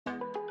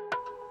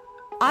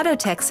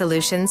Autotec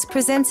Solutions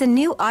presents a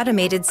new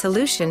automated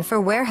solution for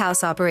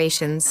warehouse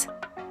operations.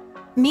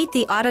 Meet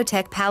the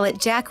Autotec Pallet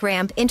Jack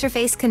Ramp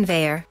Interface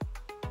Conveyor.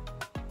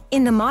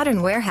 In the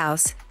modern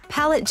warehouse,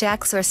 pallet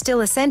jacks are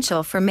still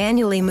essential for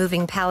manually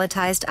moving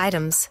palletized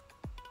items.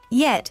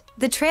 Yet,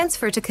 the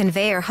transfer to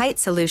conveyor height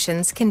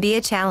solutions can be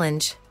a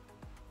challenge.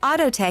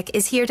 Autotec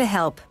is here to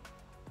help.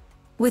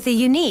 With a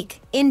unique,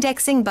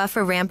 indexing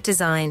buffer ramp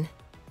design.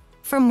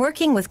 From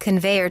working with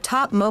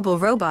conveyor-top mobile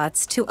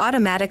robots to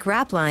automatic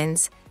wrap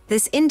lines,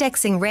 this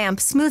indexing ramp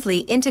smoothly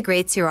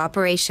integrates your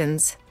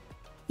operations.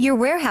 Your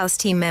warehouse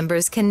team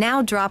members can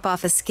now drop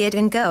off a skid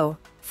and go,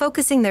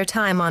 focusing their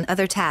time on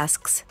other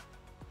tasks.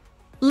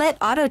 Let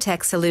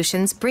Autotec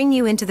Solutions bring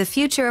you into the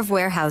future of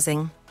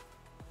warehousing.